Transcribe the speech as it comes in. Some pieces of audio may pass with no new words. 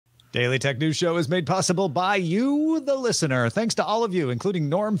Daily Tech News Show is made possible by you, the listener. Thanks to all of you, including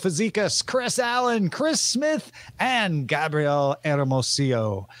Norm Fazekas, Chris Allen, Chris Smith, and Gabriel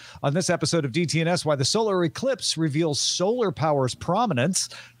Hermosillo. On this episode of DTNS, why the solar eclipse reveals solar power's prominence,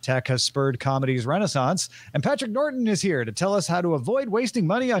 tech has spurred comedy's renaissance, and Patrick Norton is here to tell us how to avoid wasting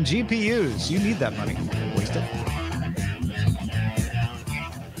money on GPUs. You need that money. Waste it.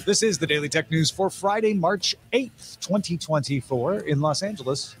 This is the Daily Tech News for Friday, March 8th, 2024. In Los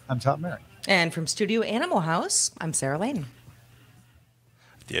Angeles, I'm Tom Merritt. And from Studio Animal House, I'm Sarah Lane.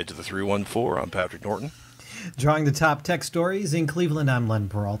 At the edge of the 314, I'm Patrick Norton. Drawing the top tech stories in Cleveland, I'm Len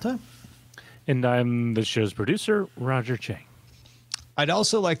Peralta. And I'm the show's producer, Roger Chang. I'd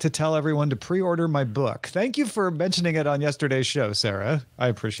also like to tell everyone to pre-order my book. Thank you for mentioning it on yesterday's show, Sarah. I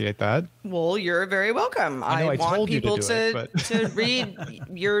appreciate that. Well, you're very welcome. I want people to read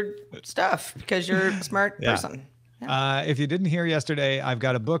your stuff because you're a smart person. Yeah. If you didn't hear yesterday, I've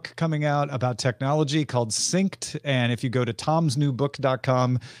got a book coming out about technology called Synced. And if you go to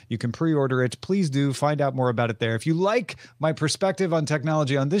tomsnewbook.com, you can pre-order it. Please do find out more about it there. If you like my perspective on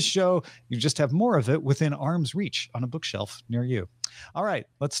technology on this show, you just have more of it within arm's reach on a bookshelf near you. All right,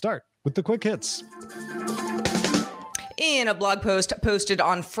 let's start with the quick hits. In a blog post posted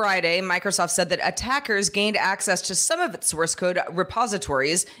on Friday, Microsoft said that attackers gained access to some of its source code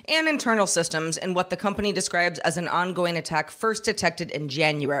repositories and internal systems in what the company describes as an ongoing attack first detected in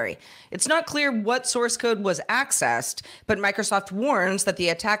January. It's not clear what source code was accessed, but Microsoft warns that the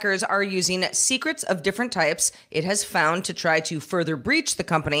attackers are using secrets of different types it has found to try to further breach the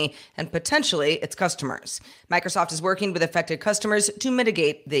company and potentially its customers. Microsoft is working with affected customers to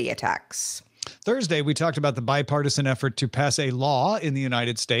mitigate the attacks. Thursday, we talked about the bipartisan effort to pass a law in the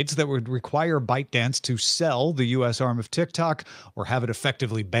United States that would require ByteDance to sell the U.S. arm of TikTok or have it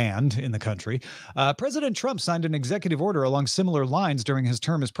effectively banned in the country. President Trump signed an executive order along similar lines during his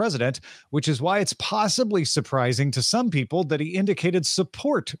term as president, which is why it's possibly surprising to some people that he indicated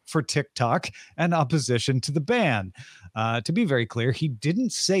support for TikTok and opposition to the ban. To be very clear, he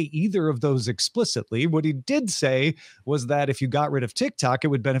didn't say either of those explicitly. What he did say was that if you got rid of TikTok, it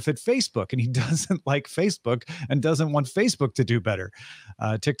would benefit Facebook, and he doesn't like Facebook and doesn't want Facebook to do better.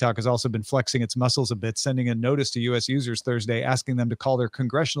 TikTok has also been flexing its muscles a bit, sending a notice to U.S. users Thursday asking them to call their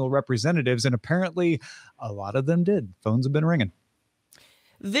congressional representatives, and apparently a lot of them did. Phones have been ringing.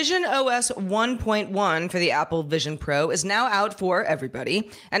 Vision OS 1.1 for the Apple Vision Pro is now out for everybody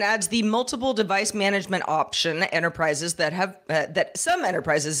and adds the multiple device management option enterprises that some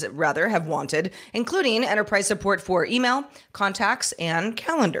enterprises have wanted, including enterprise support for email, contacts, and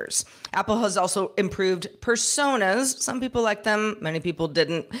calendars. Apple has also improved personas. Some people like them, many people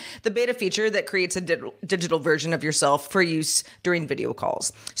didn't. The beta feature that creates a digital version of yourself for use during video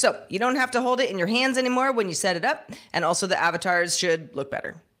calls. So you don't have to hold it in your hands anymore when you set it up, and also the avatars should look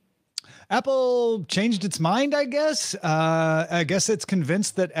better. Apple changed its mind, I guess. I guess it's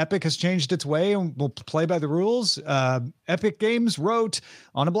convinced that Epic has changed its way and will play by the rules. Epic Games wrote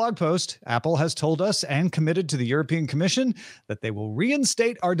on a blog post, Apple has told us and committed to the European Commission that they will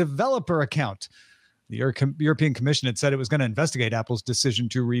reinstate our developer account. The European Commission had said it was going to investigate Apple's decision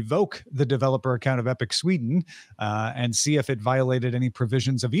to revoke the developer account of Epic Sweden and see if it violated any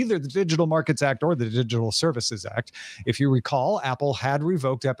provisions of either the Digital Markets Act or the Digital Services Act. If you recall, Apple had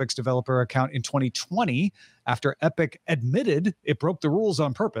revoked Epic's developer account in 2020 after Epic admitted it broke the rules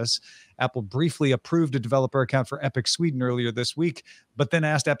on purpose. Apple briefly approved a developer account for Epic Sweden earlier this week, but then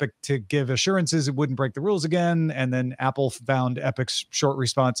asked Epic to give assurances it wouldn't break the rules again. And then Apple found Epic's short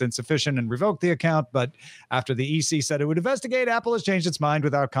response insufficient and revoked the account. But after the EC said it would investigate, Apple has changed its mind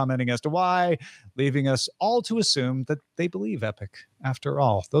without commenting as to why, leaving us all to assume that they believe Epic. After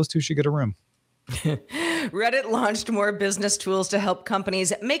all, those two should get a room. Reddit launched more business tools to help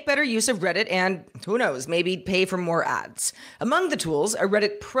companies make better use of Reddit and, who knows, maybe pay for more ads. Among the tools a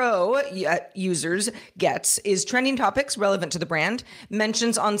Reddit Pro users gets is trending topics relevant to the brand,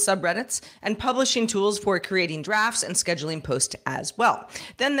 mentions on subreddits, and publishing tools for creating drafts and scheduling posts as well.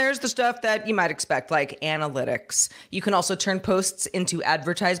 Then there's the stuff that you might expect, like analytics. You can also turn posts into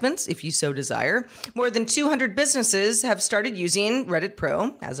advertisements if you so desire. More than 200 businesses have started using Reddit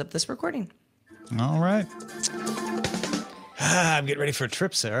Pro as of this recording. All right. I'm getting ready for a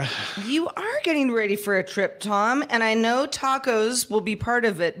trip, Sarah. You are getting ready for a trip, Tom, and I know tacos will be part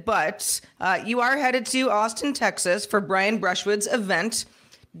of it, but you are headed to Austin, Texas for Brian Brushwood's event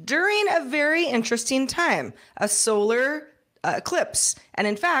during a very interesting time, a solar eclipse, and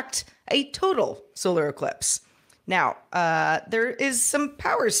in fact, a total solar eclipse. Now, there is some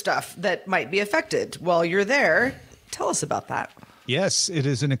power stuff that might be affected while you're there. Tell us about that. Yes, it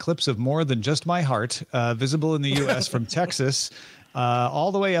is an eclipse of more than just my heart, visible in the U.S. from Texas.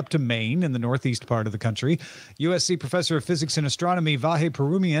 all the way up to Maine in the northeast part of the country. USC professor of physics and astronomy Vahe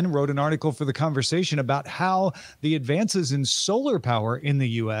Perumian wrote an article for The Conversation about how the advances in solar power in the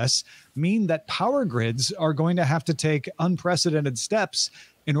U.S. mean that power grids are going to have to take unprecedented steps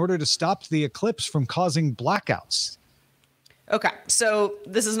in order to stop the eclipse from causing blackouts. Okay, so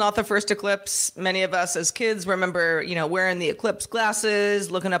this is not the first eclipse. Many of us as kids remember, wearing the eclipse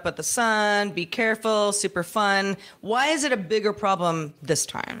glasses, looking up at the sun, be careful, super fun. Why is it a bigger problem this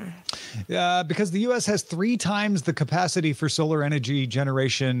time? Because the U.S. has 3 times the capacity for solar energy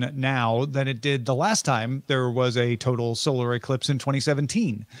generation now than it did the last time there was a total solar eclipse in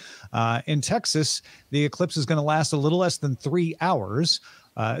 2017. In Texas, the eclipse is going to last a little less than 3 hours.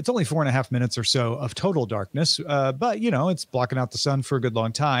 It's only 4.5 minutes or so of total darkness, but, it's blocking out the sun for a good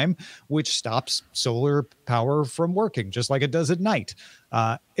long time, which stops solar power from working, just like it does at night.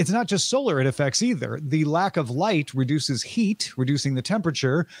 It's not just solar it affects either. The lack of light reduces heat, reducing the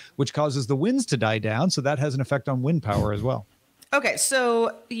temperature, which causes the winds to die down, so that has an effect on wind power as well. Okay,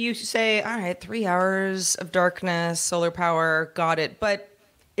 so you say, all right, 3 hours of darkness, solar power, got it, but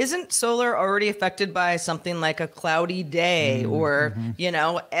isn't solar already affected by something like a cloudy day or,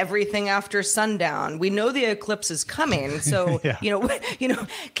 everything after sundown? We know the eclipse is coming, so Yeah.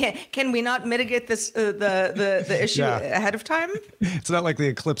 Can we not mitigate this the issue ahead of time? It's not like the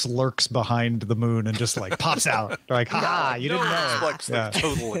eclipse lurks behind the moon and just like pops out. Like, ha, you didn't know. It's like the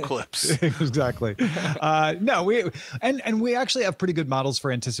total eclipse. Exactly. No, we actually have pretty good models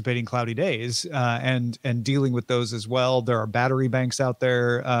for anticipating cloudy days and dealing with those as well. There are battery banks out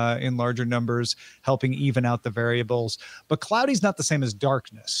there in larger numbers, helping even out the variables. But cloudy is not the same as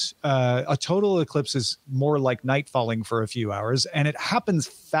darkness. A total eclipse is more like night falling for a few hours, and it happens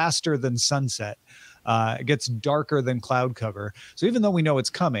faster than sunset. It gets darker than cloud cover. So even though we know it's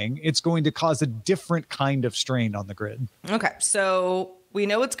coming, it's going to cause a different kind of strain on the grid. Okay, so we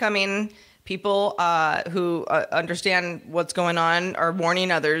know it's coming. People who understand what's going on are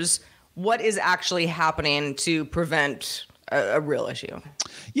warning others. What is actually happening to prevent a real issue?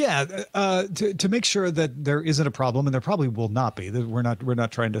 Yeah, to make sure that there isn't a problem, and there probably will not be. We're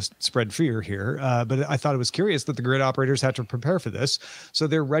not trying to spread fear here, but I thought it was curious that the grid operators had to prepare for this. So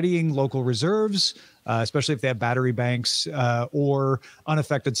they're readying local reserves, especially if they have battery banks or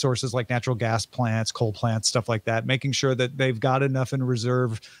unaffected sources like natural gas plants, coal plants, stuff like that, making sure that they've got enough in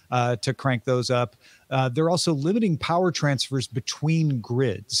reserve to crank those up. They're also limiting power transfers between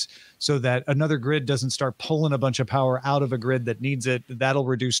grids so that another grid doesn't start pulling a bunch of power out of a grid that needs it. That'll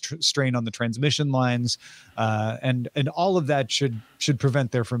reduce strain on the transmission lines, and all of that should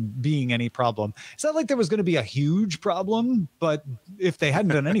prevent there from being any problem. It's not like there was going to be a huge problem, but if they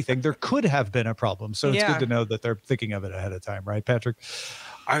hadn't done anything, there could have been a problem. So it's good to know that they're thinking of it ahead of time, right, Patrick?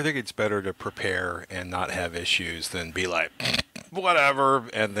 I think it's better to prepare and not have issues than be like, whatever,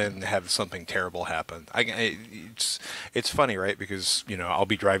 and then have something terrible happen. It's funny, right? Because, I'll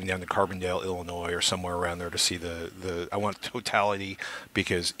be driving down to Carbondale, Illinois, or somewhere around there to see I want totality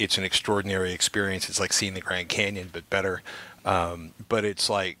because it's an extraordinary experience. It's like seeing the Grand Canyon, but better. But it's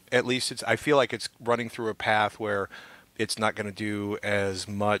like, at least I feel like it's running through a path where it's not going to do as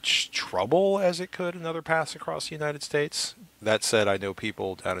much trouble as it could in other paths across the United States. That said, I know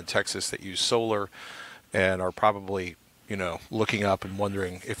people down in Texas that use solar and are probably, looking up and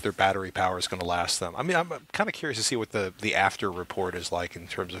wondering if their battery power is going to last them. I mean, I'm kind of curious to see what the after report is like in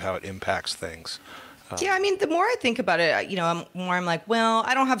terms of how it impacts things. Yeah, I mean, the more I think about it, I'm like, well,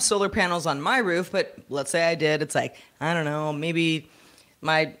 I don't have solar panels on my roof, but let's say I did. It's like, I don't know, maybe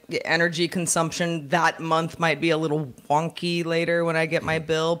my energy consumption that month might be a little wonky later when I get my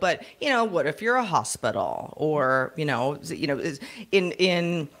bill. But, what if you're a hospital or, in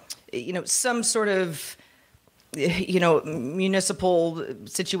some sort of, municipal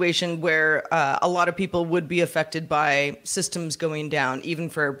situation where a lot of people would be affected by systems going down, even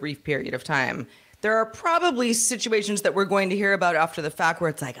for a brief period of time. There are probably situations that we're going to hear about after the fact where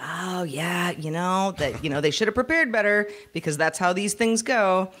it's like, oh, yeah, they should have prepared better because that's how these things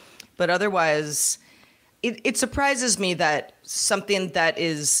go. But otherwise, it surprises me that something that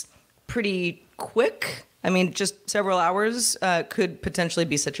is pretty quick, just several hours, could potentially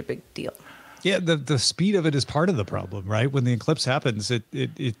be such a big deal. Yeah, the speed of it is part of the problem, right? When the eclipse happens,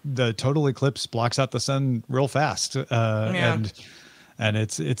 the total eclipse blocks out the sun real fast, and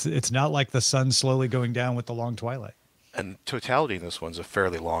it's not like the sun slowly going down with the long twilight. And totality in this one's a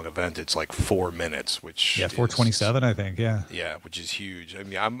fairly long event. It's like 4 minutes, which 4:27, I think. Yeah, which is huge. I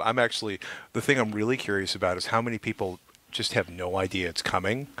mean, I'm actually, the thing I'm really curious about is how many people just have no idea it's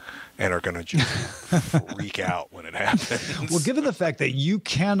coming and are going to just freak out when it happens. Well, given the fact that you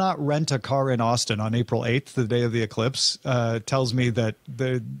cannot rent a car in Austin on April 8th, the day of the eclipse, tells me that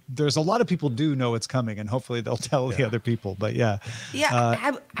there's a lot of people do know it's coming, and hopefully they'll tell the other people. But yeah.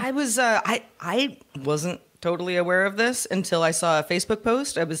 I wasn't totally aware of this until I saw a Facebook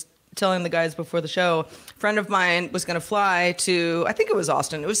post. I was telling the guys before the show, a friend of mine was going to fly to, I think it was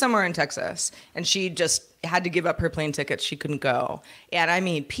Austin. It was somewhere in Texas. And she just had to give up her plane tickets. She couldn't go. And I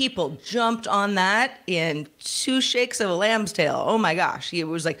mean, people jumped on that in 2 shakes of a lamb's tail. Oh my gosh. It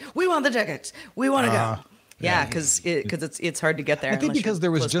was like, we want the tickets. We want to go. Yeah, because it's hard to get there. I think because there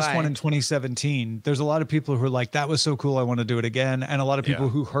was just one in 2017. There's a lot of people who are like, that was so cool, I want to do it again. And a lot of people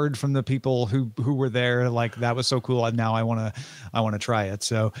who heard from the people who were there, like, that was so cool, and now I want to try it.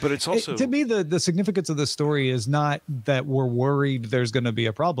 So, but it's also to me, the significance of the story is not that we're worried there's going to be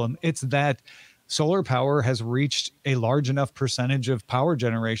a problem. It's that solar power has reached a large enough percentage of power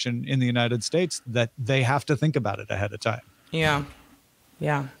generation in the United States that they have to think about it ahead of time. Yeah.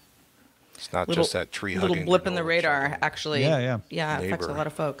 It's not just that tree hugging. Little blip in the radar, actually. Yeah. It affects a lot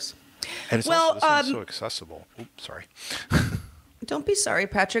of folks. And it's also, this one's so accessible. Oops, sorry. Don't be sorry,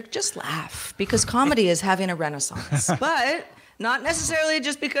 Patrick. Just laugh, because comedy is having a renaissance. But not necessarily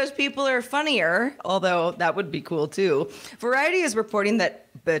just because people are funnier, although that would be cool too. Variety is reporting that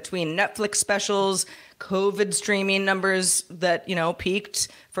between Netflix specials, COVID streaming numbers that, peaked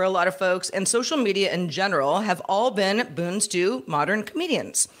for a lot of folks, and social media in general have all been boons to modern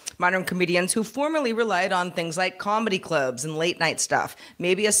comedians. Modern comedians who formerly relied on things like comedy clubs and late night stuff,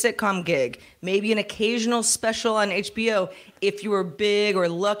 maybe a sitcom gig, maybe an occasional special on HBO, if you were big or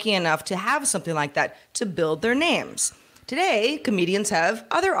lucky enough to have something like that to build their names. Today, comedians have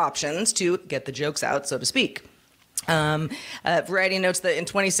other options to get the jokes out, so to speak. Variety notes that in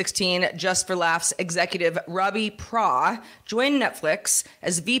 2016, Just for Laughs executive Robbie Pra joined Netflix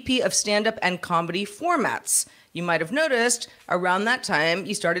as VP of stand-up and comedy formats. You might have noticed around that time,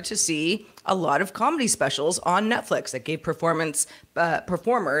 you started to see a lot of comedy specials on Netflix that gave performers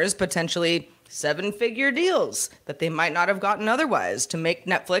potentially 7-figure deals that they might not have gotten otherwise to make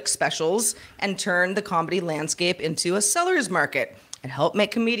Netflix specials and turn the comedy landscape into a seller's market and help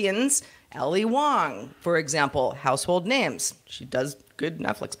make comedians. Ali Wong, for example, household names. She does good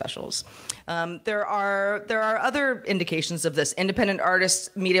Netflix specials. There are other indications of this. Independent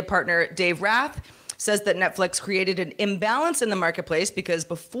artist media partner Dave Rath says that Netflix created an imbalance in the marketplace because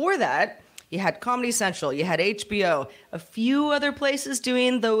before that, you had Comedy Central, you had HBO, a few other places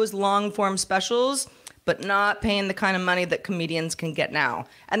doing those long-form specials, but not paying the kind of money that comedians can get now.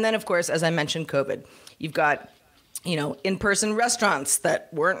 And then, of course, as I mentioned, COVID. You've got in-person restaurants that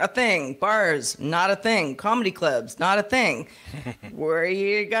weren't a thing, bars, not a thing, comedy clubs, not a thing. Where are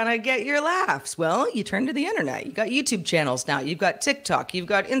you gonna get your laughs? Well, you turn to the internet. You've got YouTube channels now. You've got TikTok. You've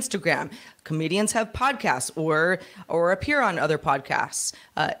got Instagram. Comedians have podcasts or appear on other podcasts.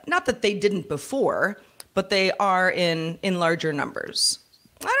 Not that they didn't before, but they are in larger numbers.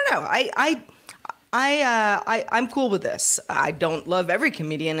 I don't know. I'm cool with this. I don't love every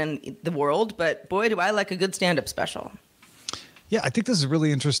comedian in the world, but boy, do I like a good stand-up special. Yeah, I think this is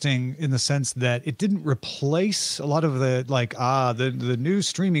really interesting in the sense that it didn't replace a lot of the new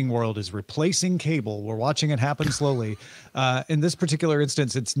streaming world is replacing cable. We're watching it happen slowly. In this particular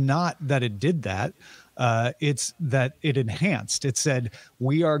instance, it's not that it did that. It's that it enhanced. It said,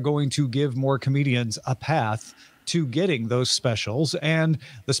 we are going to give more comedians a path to getting those specials, and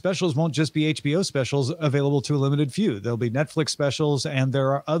the specials won't just be HBO specials available to a limited few. There'll be Netflix specials, and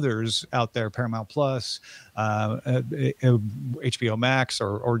there are others out there, Paramount Plus, HBO Max,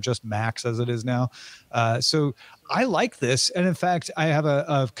 or just Max as it is now. So I like this, and in fact, I have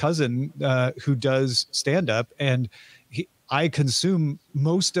a cousin who does stand-up, and I consume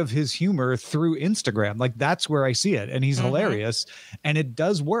most of his humor through Instagram. Like, that's where I see it. And he's hilarious. And it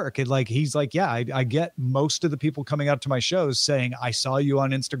does work. He's like, yeah, I get most of the people coming out to my shows saying, I saw you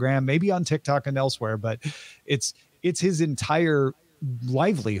on Instagram, maybe on TikTok and elsewhere, but it's his entire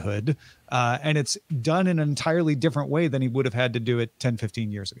livelihood. And it's done in an entirely different way than he would have had to do it 10,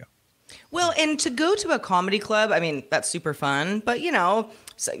 15 years ago. Well, and to go to a comedy club, I mean, that's super fun, but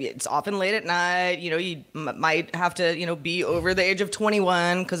so it's often late at night. You might have to, be over the age of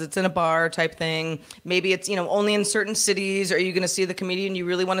 21 because it's in a bar type thing. Maybe it's, only in certain cities are you going to see the comedian you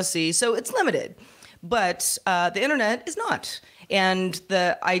really want to see. So it's limited. But the internet is not. And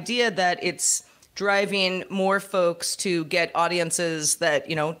the idea that it's driving more folks to get audiences that,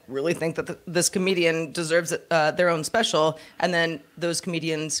 really think that this comedian deserves their own special, and then those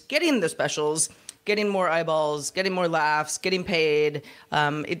comedians getting the specials, getting more eyeballs, getting more laughs, getting paid.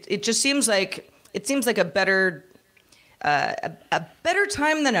 It just seems like a better a better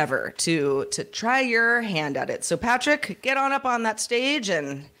time than ever to try your hand at it. So Patrick, get on up on that stage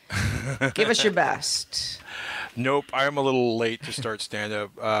and give us your best. Nope, I am a little late to start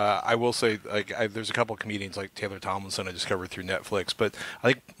stand-up. I will say, there's a couple of comedians like Taylor Tomlinson I discovered through Netflix, but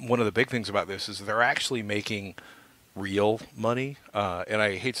I think one of the big things about this is they're actually making real money, and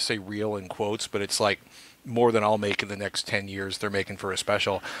I hate to say real in quotes, but it's like more than I'll make in the next 10 years they're making for a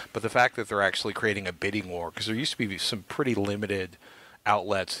special. But the fact that they're actually creating a bidding war, because there used to be some pretty limited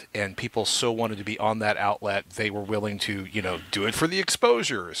outlets, and people so wanted to be on that outlet, they were willing to, do it for the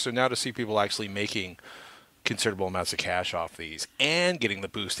exposure. So now to see people actually making considerable amounts of cash off these and getting the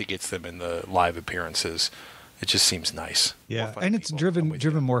boost it gets them in the live appearances, it just seems nice. Yeah, and it's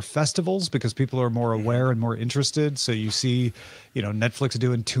driven more festivals because people are more aware and more interested. So you see, Netflix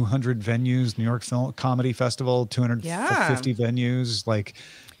doing 200 venues, New York Film Comedy Festival, 250 venues. Like,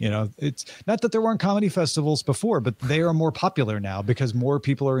 it's not that there weren't comedy festivals before, but they are more popular now because more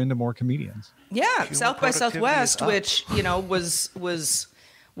people are into more comedians. Yeah, South by Southwest, which was.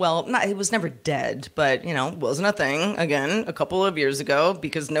 Well, it was never dead, but, wasn't a thing, again, a couple of years ago,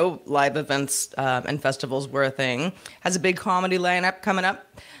 because no live events and festivals were a thing. Has a big comedy lineup coming up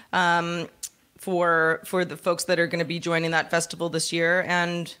for the folks that are going to be joining that festival this year.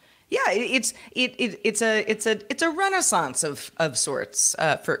 And yeah, it's a renaissance of sorts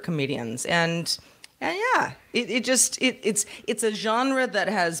for comedians. And yeah, it's a genre that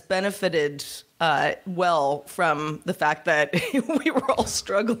has benefited well from the fact that we were all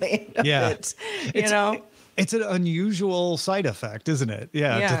struggling a bit, It's an unusual side effect, isn't it?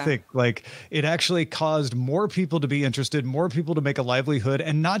 Yeah, to think like it actually caused more people to be interested, more people to make a livelihood,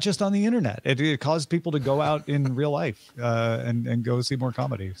 and not just on the internet. It caused people to go out in real life and go see more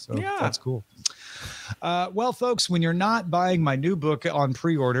comedy. So that's cool. Well, folks, when you're not buying my new book on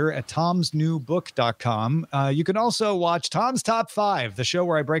pre-order at tomsnewbook.com, you can also watch Tom's Top 5, the show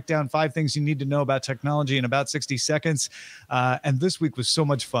where I break down 5 things you need to know about technology in about 60 seconds. And this week was so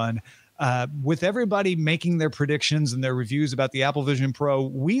much fun. With everybody making their predictions and their reviews about the Apple Vision Pro,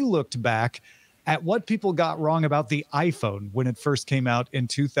 we looked back at what people got wrong about the iPhone when it first came out in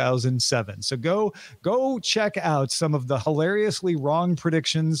 2007. So go check out some of the hilariously wrong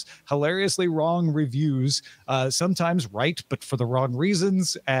predictions, hilariously wrong reviews, sometimes right, but for the wrong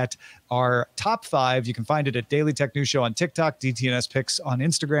reasons, at our top 5. You can find it at Daily Tech News Show on TikTok, DTNS Picks on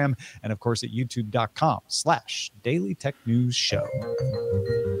Instagram, and of course at youtube.com/Daily Tech News Show.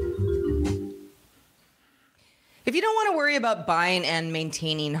 If you don't want to worry about buying and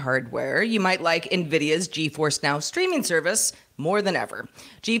maintaining hardware, you might like NVIDIA's GeForce Now streaming service more than ever.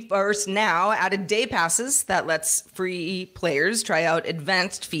 GeForce Now added day passes that lets free players try out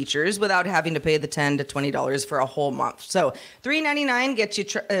advanced features without having to pay the $10 to $20 for a whole month. So $3.99 gets you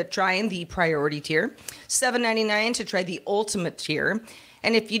trying the priority tier, $7.99 to try the ultimate tier.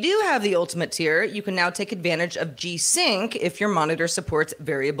 And if you do have the ultimate tier, you can now take advantage of G-Sync if your monitor supports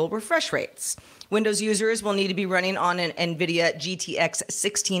variable refresh rates. Windows users will need to be running on an NVIDIA GTX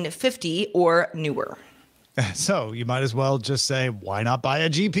 1650 or newer. So you might as well just say, why not buy a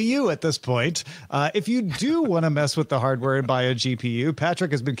GPU at this point? If you do want to mess with the hardware and buy a GPU,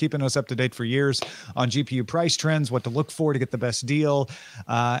 Patrick has been keeping us up to date for years on GPU price trends, what to look for to get the best deal.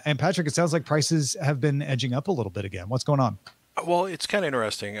 And Patrick, it sounds like prices have been edging up a little bit again. What's going on? Well, it's kind of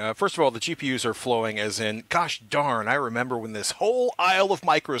interesting. First of all, the GPUs are flowing as in, gosh darn, I remember when this whole aisle of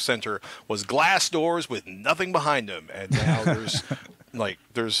Micro Center was glass doors with nothing behind them. And now there's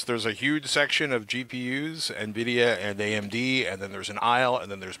there's a huge section of GPUs, NVIDIA and AMD, and then there's an aisle, and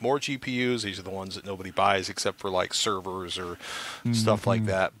then there's more GPUs. These are the ones that nobody buys except for like servers or stuff like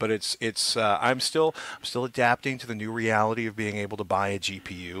that. But I'm still adapting to the new reality of being able to buy a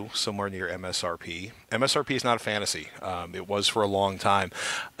GPU somewhere near MSRP. MSRP is not a fantasy. It was for a long time.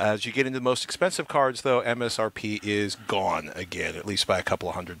 As you get into the most expensive cards, though, MSRP is gone again, at least by a couple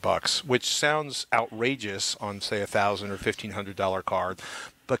of $100, which sounds outrageous on, say, $1,000 or $1,500 card.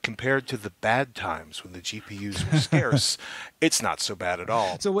 But compared to the bad times when the GPUs were scarce, it's not so bad at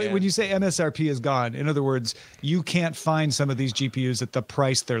all. So when you say MSRP is gone, in other words, you can't find some of these GPUs at the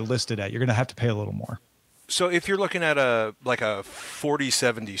price they're listed at. You're going to have to pay a little more. So if you're looking at a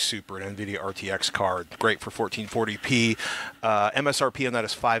 4070 Super, an NVIDIA RTX card, great for 1440p, MSRP on that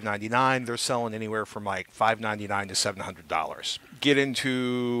is $599. They're selling anywhere from like $599 to $700. Get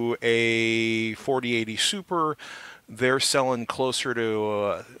into a 4080 Super, they're selling closer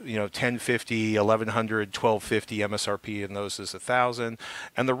to 1050, 1100, 1250. MSRP in those is 1,000.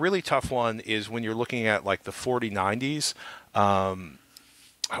 And the really tough one is when you're looking at like the 4090s.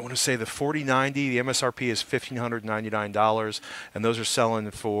 I want to say the 4090, the MSRP is $1,599, and those are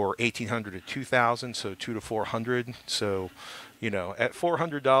selling for $1,800 to $2,000, so $200 to $400. So, at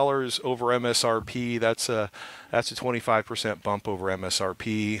 $400 over MSRP, that's a 25% bump over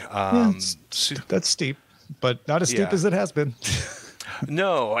MSRP. That's steep, but not as steep as it has been.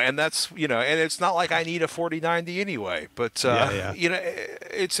 No, and that's, and it's not like I need a 4090 anyway, but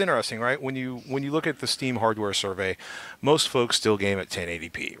it's interesting, right? When you look at the Steam hardware survey, most folks still game at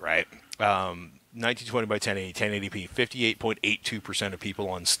 1080p, right? 1920 by 1080, 58.82% of people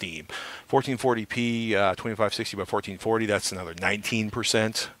on Steam. 1440p, 2560 by 1440, that's another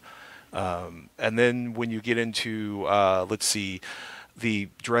 19%. And then when you get into, let's see, the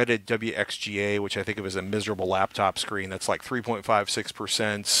dreaded WXGA, which I think of as a miserable laptop screen, that's like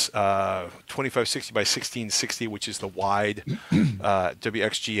 3.56%, 2560 by 1660, which is the wide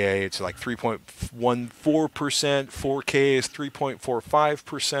WXGA, it's like 3.14%, 4K is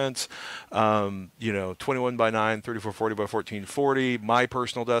 3.45%, 21 by 9, 3440 by 1440, my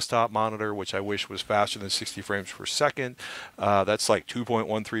personal desktop monitor, which I wish was faster than 60 frames per second, that's like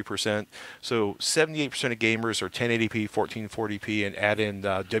 2.13%, so 78% of gamers are 1080p, 1440p, and add in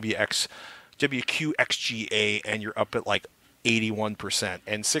WQXGA, and you're up at like 81%.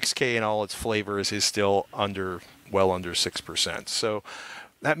 And 6K in all its flavors is still well under 6%. So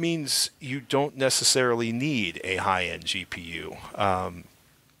that means you don't necessarily need a high-end GPU. And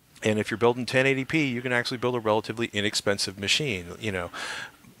if you're building 1080p, you can actually build a relatively inexpensive machine.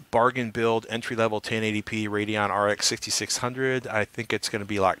 Bargain build, entry-level 1080p Radeon RX 6600, I think it's going to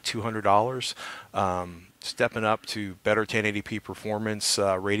be like $200. Stepping up to better 1080p performance,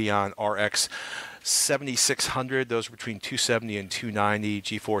 Radeon RX 7600, those are between 270 and 290.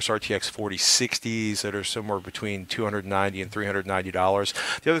 GeForce RTX 4060s that are somewhere between $290 and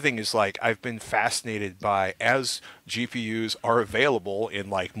 $390. The other thing is, like, I've been fascinated by, as GPUs are available in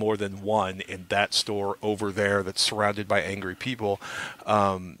like more than one in that store over there that's surrounded by angry people,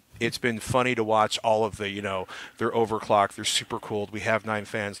 it's been funny to watch all of the, they're overclocked, they're super cooled, we have 9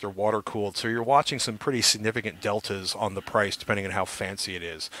 fans, they're water cooled. So you're watching some pretty significant deltas on the price depending on how fancy it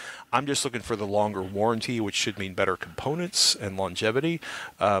is. I'm just looking for the longer warranty, which should mean better components and longevity.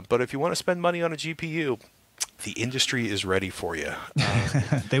 But if you want to spend money on a GPU, the industry is ready for you.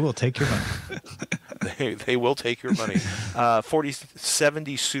 They will take your money. They will take your money.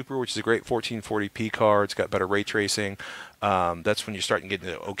 4070 Super, which is a great 1440p card. It's got better ray tracing. That's when you're starting to get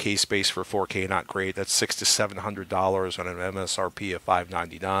into okay space for 4K, not great. That's $600 to $700 on an MSRP of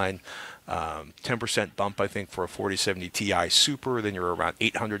 $599. 10% bump, I think, for a 4070 Ti Super. Then you're around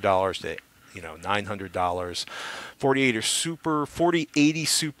 $800 to $900. 4080 Super, 4080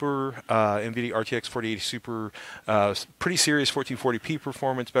 Super, NVIDIA RTX 4080 Super, pretty serious 1440p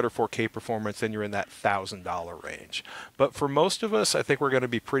performance, better 4K performance, then you're in that $1,000 range. But for most of us, I think we're going to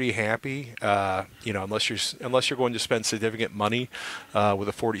be pretty happy, unless you're going to spend significant money with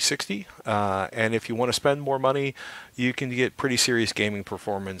a 4060. And if you want to spend more money, you can get pretty serious gaming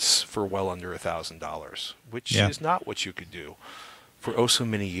performance for well under $1,000, which is not what you could do for so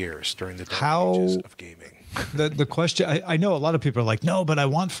many years during the dark ages of gaming. The question, I know a lot of people are like, no, but I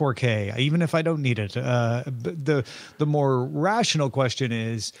want 4K, even if I don't need it. But the more rational question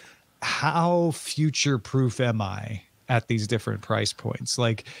is, how future-proof am I at these different price points?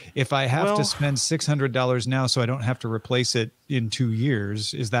 Like, if I have to spend $600 now so I don't have to replace it in 2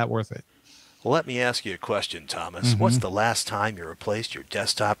 years, is that worth it? Let me ask you a question, Thomas. What's the last time you replaced your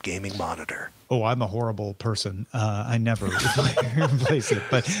desktop gaming monitor? Oh, I'm a horrible person. I never replace it,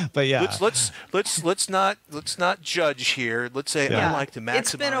 but yeah. Let's not judge here. Let's say I like to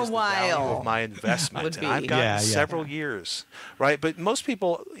maximize the value of my investment, and I've gotten several years, right? But most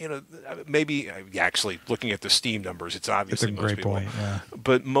people, maybe actually looking at the Steam numbers, it's obviously it's a great point. Yeah.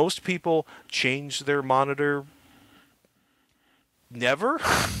 But most people change their monitor. Never.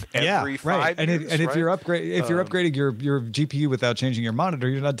 Every 5 years, and if you're upgrading your GPU without changing your monitor,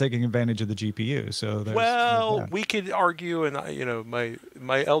 you're not taking advantage of the GPU. So we could argue, and my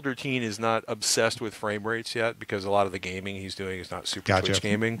elder teen is not obsessed with frame rates yet because a lot of the gaming he's doing is not super Twitch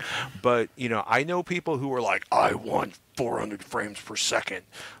gaming. But I know people who are like, I want 400 frames per second.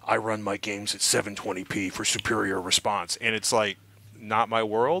 I run my games at 720p for superior response, and it's like, not my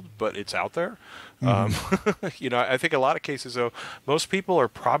world, but it's out there. I think a lot of cases, though, most people are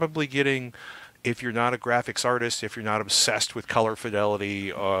probably getting, if you're not a graphics artist, if you're not obsessed with color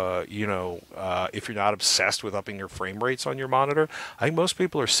fidelity, if you're not obsessed with upping your frame rates on your monitor, I think most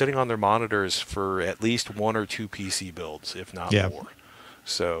people are sitting on their monitors for at least 1 or 2 PC builds, if not more.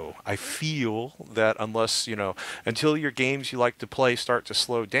 So I feel that until your games you like to play start to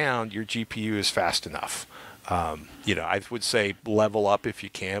slow down, your GPU is fast enough. I would say level up if you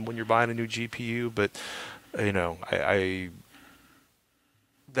can when you're buying a new GPU, but I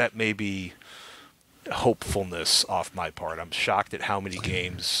that may be hopefulness off my part. I'm shocked at how many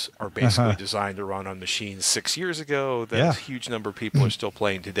games are basically designed to run on machines 6 years ago that a huge number of people are still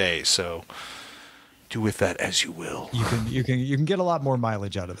playing today. So do with that as you will. You can get a lot more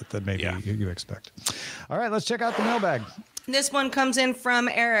mileage out of it than maybe you expect. All right, let's check out the mailbag. This one comes in from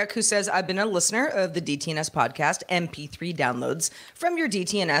Eric, who says, I've been a listener of the DTNS podcast MP3 downloads from your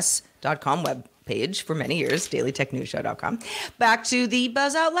DTNS.com webpage for many years, dailytechnewsshow.com. Back to the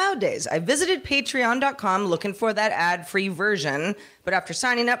Buzz Out Loud days. I visited patreon.com looking for that ad-free version, but after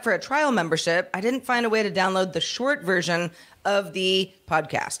signing up for a trial membership, I didn't find a way to download the short version of the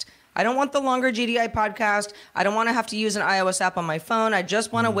podcast. I don't want the longer GDI podcast. I don't want to have to use an iOS app on my phone. I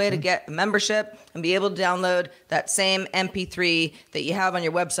just want a way to get a membership and be able to download that same MP3 that you have on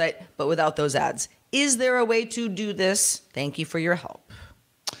your website, but without those ads. Is there a way to do this? Thank you for your help.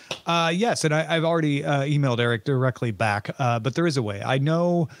 Yes, and I've already emailed Eric directly back, but there is a way. I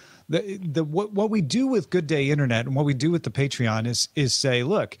know what we do with Good Day Internet and what we do with the Patreon is say,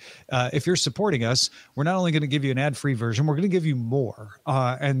 look, if you're supporting us, we're not only going to give you an ad-free version, we're going to give you more.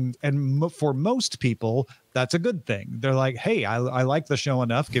 And for most people, that's a good thing. They're like, hey, I like the show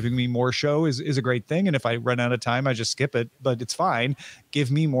enough. Giving me more show is a great thing. And if I run out of time, I just skip it, but it's fine. Give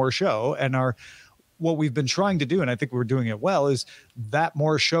me more show. And what we've been trying to do, and I think we're doing it well, is that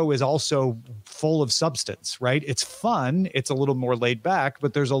more show is also full of substance, right? It's fun. It's a little more laid back,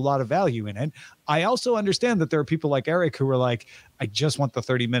 but there's a lot of value in it. I also understand that there are people like Eric who are like, I just want the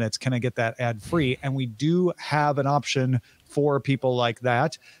 30 minutes. Can I get that ad free? And we do have an option for people like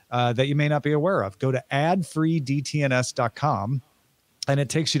that that you may not be aware of. Go to adfreedtns.com and it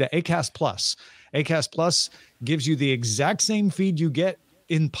takes you to Acast Plus. Acast Plus gives you the exact same feed you get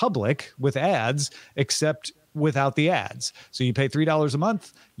in public with ads, except without the ads. So you pay $3 a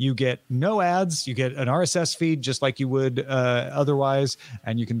month, you get no ads, you get an RSS feed just like you would otherwise,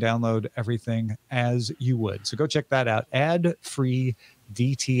 and you can download everything as you would. So go check that out,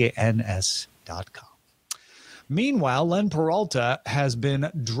 adfreedtns.com. Meanwhile, Len Peralta has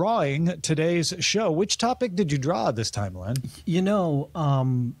been drawing today's show. Which topic did you draw this time, Len?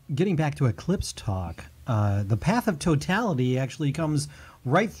 Getting back to eclipse talk, the path of totality actually comes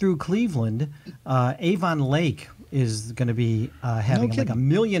right through Cleveland. Avon Lake is going to be having like 1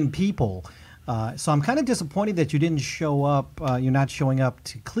 million people. So I'm kind of disappointed that you didn't show up. You're not showing up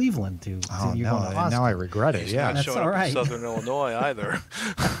to Cleveland to now I regret it. He's yeah, not that's showing all up right. in Southern Illinois either.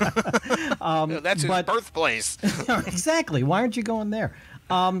 That's his birthplace. Exactly. Why aren't you going there?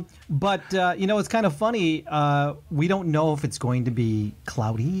 It's kind of funny. We don't know if it's going to be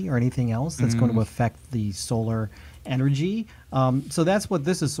cloudy or anything else that's going to affect the solar energy. So that's what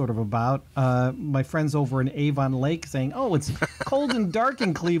this is sort of about. My friends over in Avon Lake saying, oh, it's cold and dark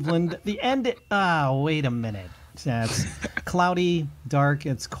in Cleveland. Wait a minute. It's cloudy, dark,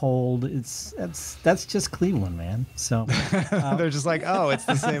 it's cold. That's just Cleveland, man. So they're just like, oh, it's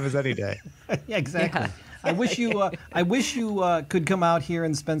the same as any day. Yeah, exactly. Yeah. I wish you could come out here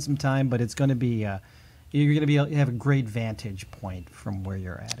and spend some time, but it's going to be you're going to have a great vantage point from where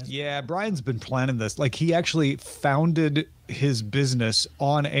you're at. Yeah, Brian's been planning this. Like, he actually founded his business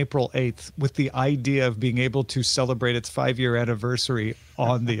on April 8th with the idea of being able to celebrate its 5-year anniversary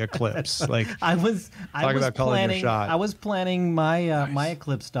on the eclipse. Like, I was calling your shot. I was planning my my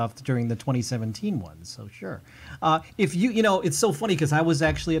eclipse stuff during the 2017 one. So sure. If it's so funny because I was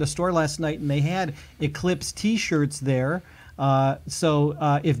actually at a store last night and they had eclipse T-shirts there.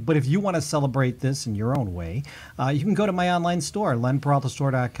 If you want to celebrate this in your own way, you can go to my online store,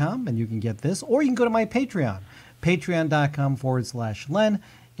 lenperaltastore.com, and you can get this, or you can go to my Patreon, patreon.com/Len,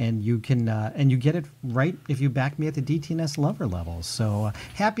 and you can and you get it right if you back me at the DTNS lover level. So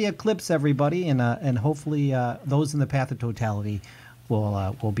happy eclipse, everybody, and hopefully those in the path of totality will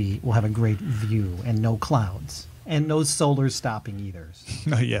have a great view and no clouds and no solar stopping either.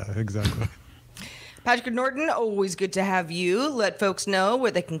 Yeah, exactly. Patrick Norton, always good to have you. Let folks know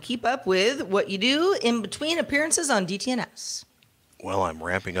where they can keep up with what you do in between appearances on DTNS. Well, I'm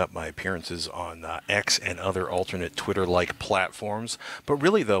ramping up my appearances on X and other alternate Twitter-like platforms. But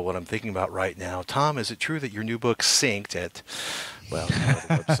really, though, what I'm thinking about right now, Tom, is it true that your new book synced at, the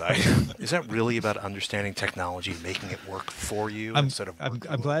website? Is that really about understanding technology and making it work for you instead of I'm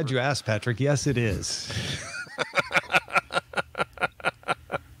glad you asked, Patrick. Yes, it is.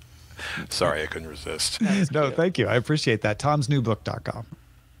 Sorry, I couldn't resist. No, thank you. I appreciate that. Tom'sNewBook.com.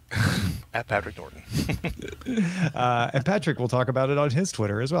 At Patrick Norton. And Patrick will talk about it on his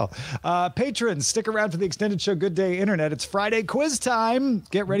Twitter as well. Patrons, stick around for the extended show Good Day Internet. It's Friday quiz time.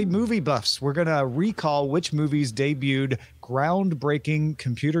 Get ready, movie buffs. We're going to recall which movies debuted groundbreaking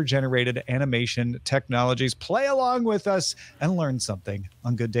computer-generated animation technologies. Play along with us and learn something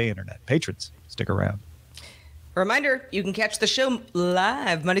on Good Day Internet. Patrons, stick around. Reminder, you can catch the show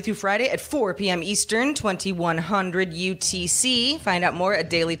live Monday through Friday at 4 p.m. Eastern, 2100 UTC. Find out more at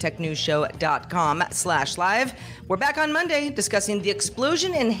dailytechnewsshow.com/live. We're back on Monday discussing the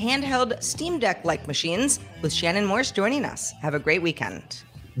explosion in handheld Steam Deck-like machines with Shannon Morse joining us. Have a great weekend.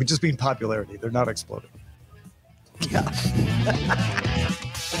 We just mean popularity. They're not exploding. Yeah.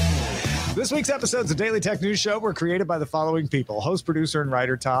 This week's episodes of Daily Tech News Show were created by the following people. Host, producer, and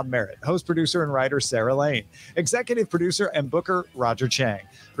writer Tom Merritt. Host, producer, and writer Sarah Lane. Executive producer and booker Roger Chang.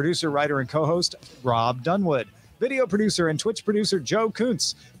 Producer, writer, and co-host Rob Dunwood. Video producer and Twitch producer Joe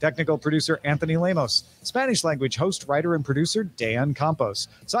Kuntz. Technical producer Anthony Lemos. Spanish language host, writer, and producer Dan Campos.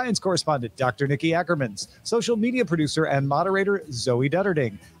 Science correspondent Dr. Nikki Ackermans. Social media producer and moderator Zoe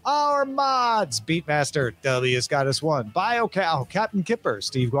Dutterding. Our mods, Beatmaster W. Scottus1, BioCow, Captain Kipper,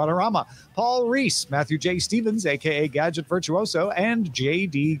 Steve Guadarrama, Paul Reese, Matthew J. Stevens, a.k.a. Gadget Virtuoso, and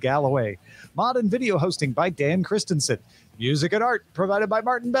J.D. Galloway. Mod and video hosting by Dan Christensen. Music and art provided by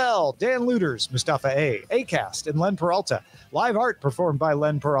Martin Bell, Dan Looters, Mustafa A., Acast, and Len Peralta. Live art performed by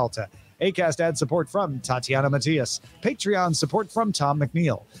Len Peralta. Acast ad support from Tatiana Matias. Patreon support from Tom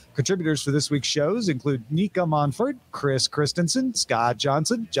McNeil. Contributors for this week's shows include Nika Monfort, Chris Christensen, Scott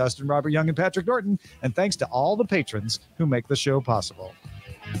Johnson, Justin Robert Young, and Patrick Norton. And thanks to all the patrons who make the show possible.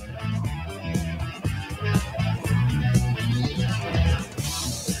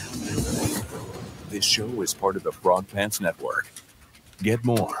 This show is part of the Frog Pants Network. Get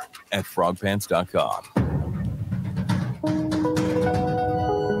more at frogpants.com.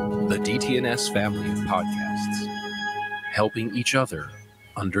 The DTNS family of podcasts, helping each other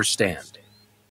understand.